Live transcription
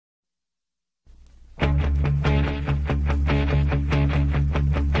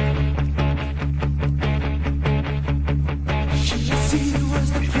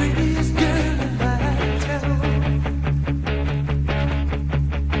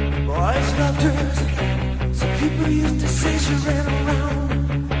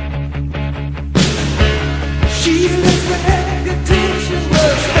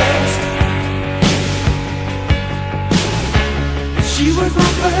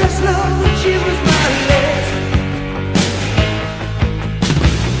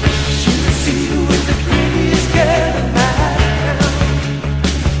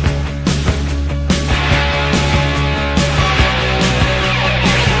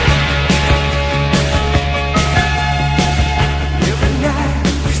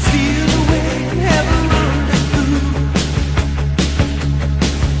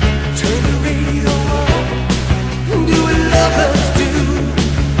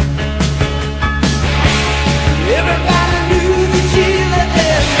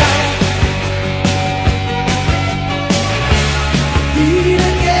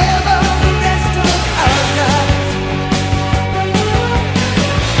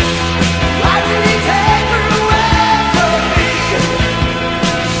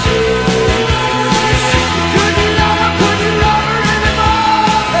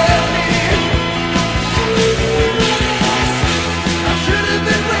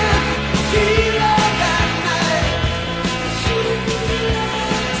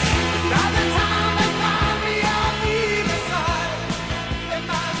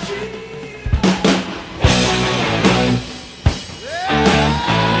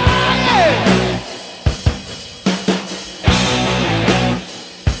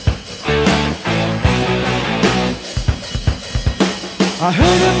I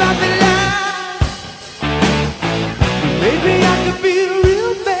heard about the lie. Maybe I could be a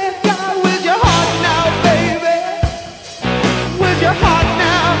real bad guy. Where's your heart now, baby? Where's your heart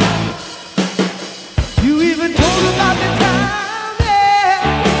now? You even told about the time, yeah,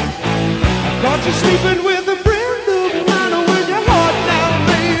 I caught you sleeping with a friend of mine. Where's your heart now,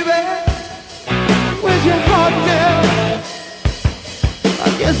 baby? Where's your heart now? I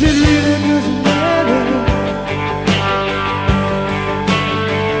guess it really doesn't matter.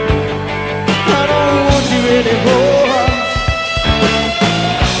 Anymore.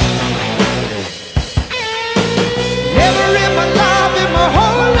 Never in my life, in my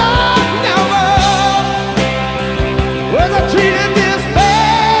whole life, never was I treated this bad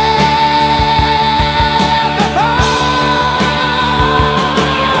before.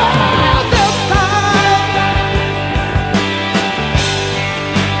 This time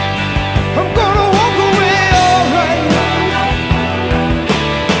I'm gonna walk away alright.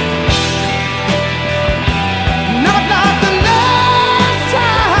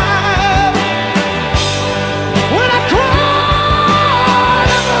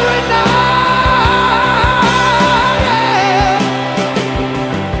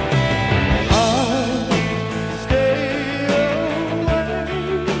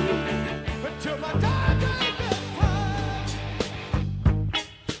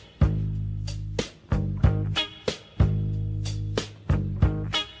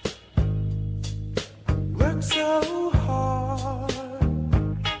 So hard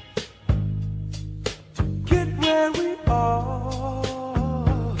to get where we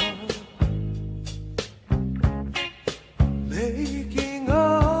are, making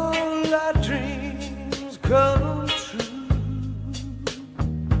all our dreams come true.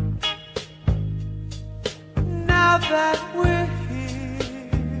 Now that we're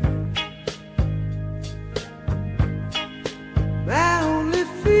here, my only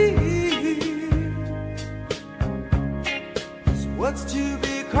fear, what's to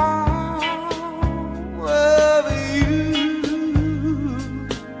become of you?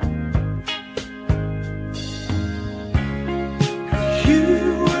 You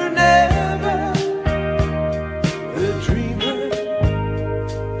were never a dreamer.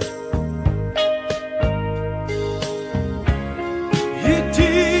 You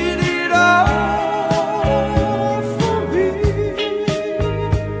did it all for me,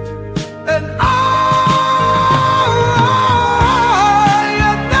 and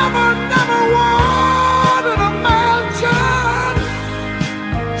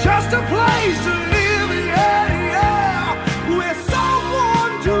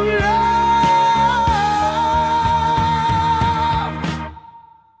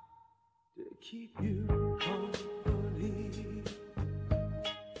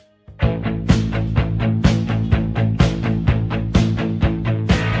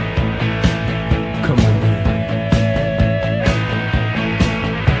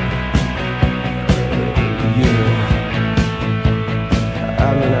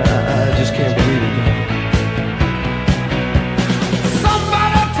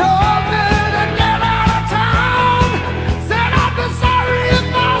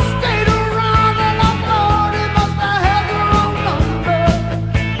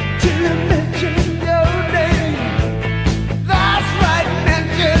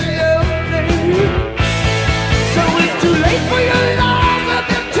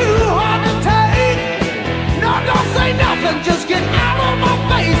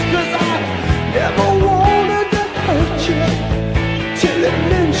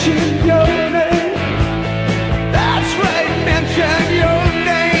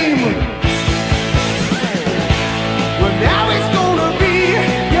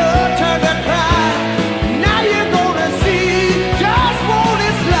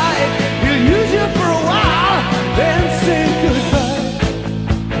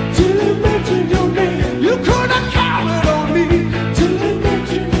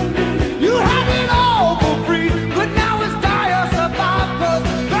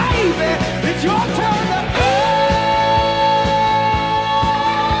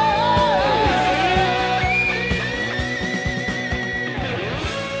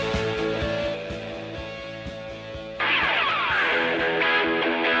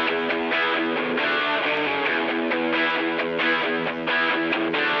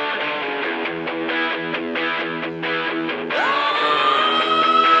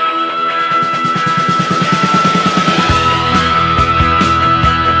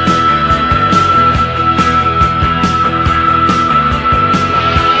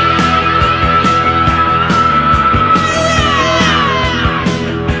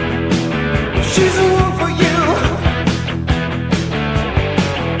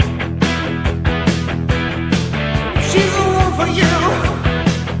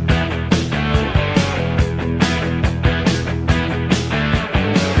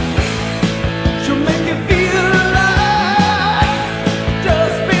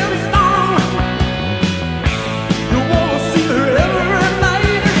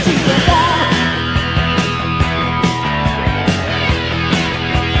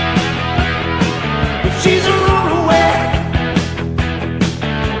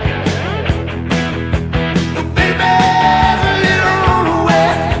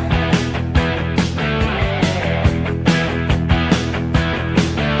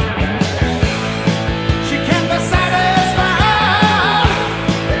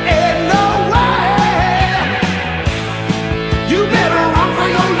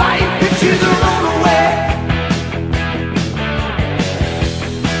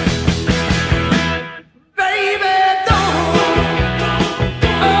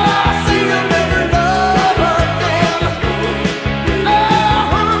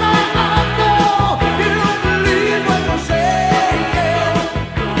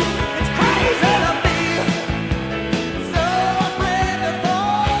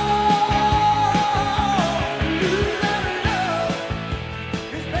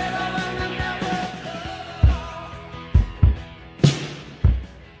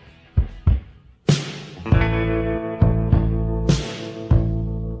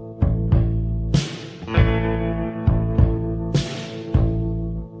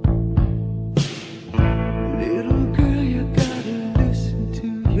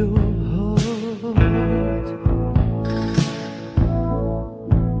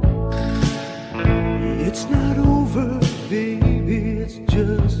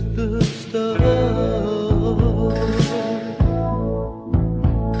just the start.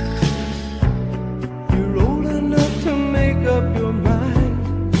 You're old enough to make up your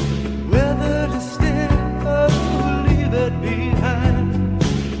mind whether to stay or to leave it behind.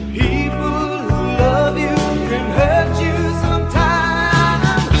 People who love you can hurt you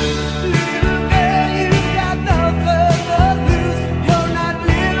sometimes. Little girl, you got nothing to lose. You're not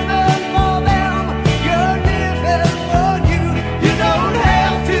living for them, you're living for you. You don't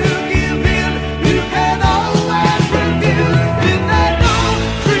have to give in, you can always refuse. If they don't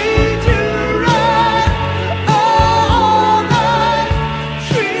treat you right, all right,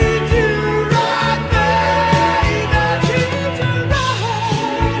 treat you right, baby, treat you right,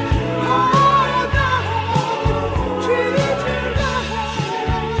 all right, treat you right,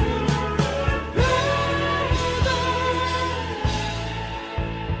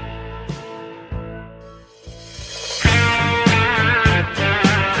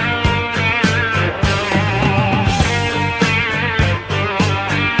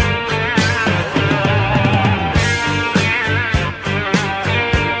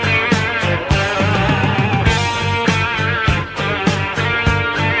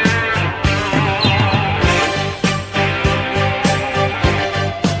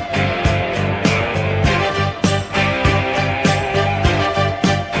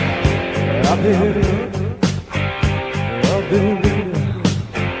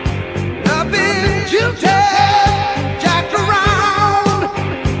 I've been jilted, jacked around,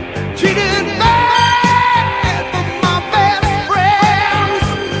 cheated bad for my best friends.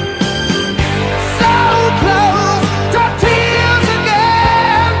 So close to tears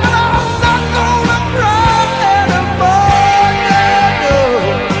again, but I'm not gonna cry anymore. No,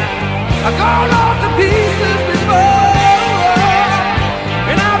 I've gone off to pieces before,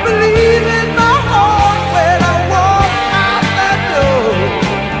 and I believe in my heart when I walk out that door.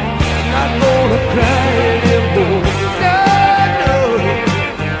 Not gonna cry anymore. No, no,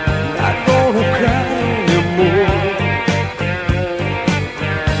 not gonna cry anymore.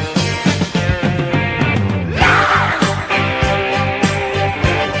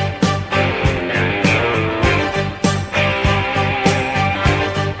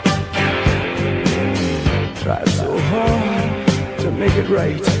 Tried so hard to make it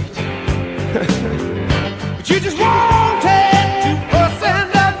right. But you just wanted to fuss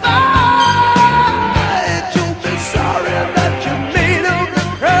and divide. You'll be sorry that you made them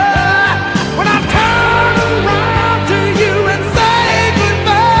cry. When I turn around to you and say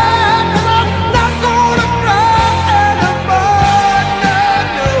goodbye, 'cause I'm not gonna cry anymore. No,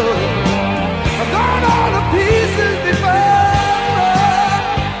 no, I've gone all to pieces before,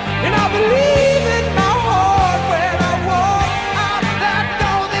 and I believe in my heart when I walk out that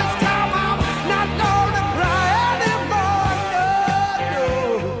door. This time I'm not gonna cry anymore. No, no,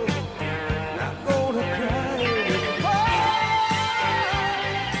 not gonna cry anymore.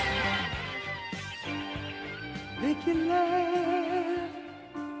 Make you laugh,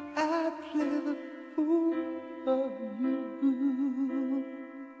 I play the fool of you.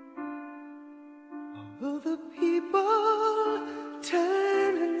 Although the people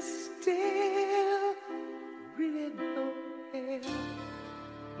turn and stare, really don't care.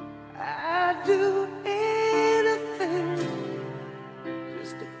 I'd do anything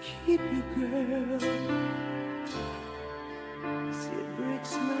just to keep you, girl. See, it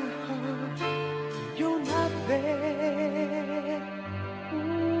breaks my heart you're not there.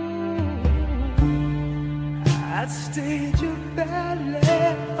 I'd stage your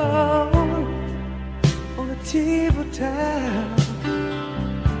ballet on a tabletop,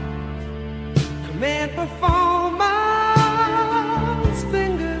 command perform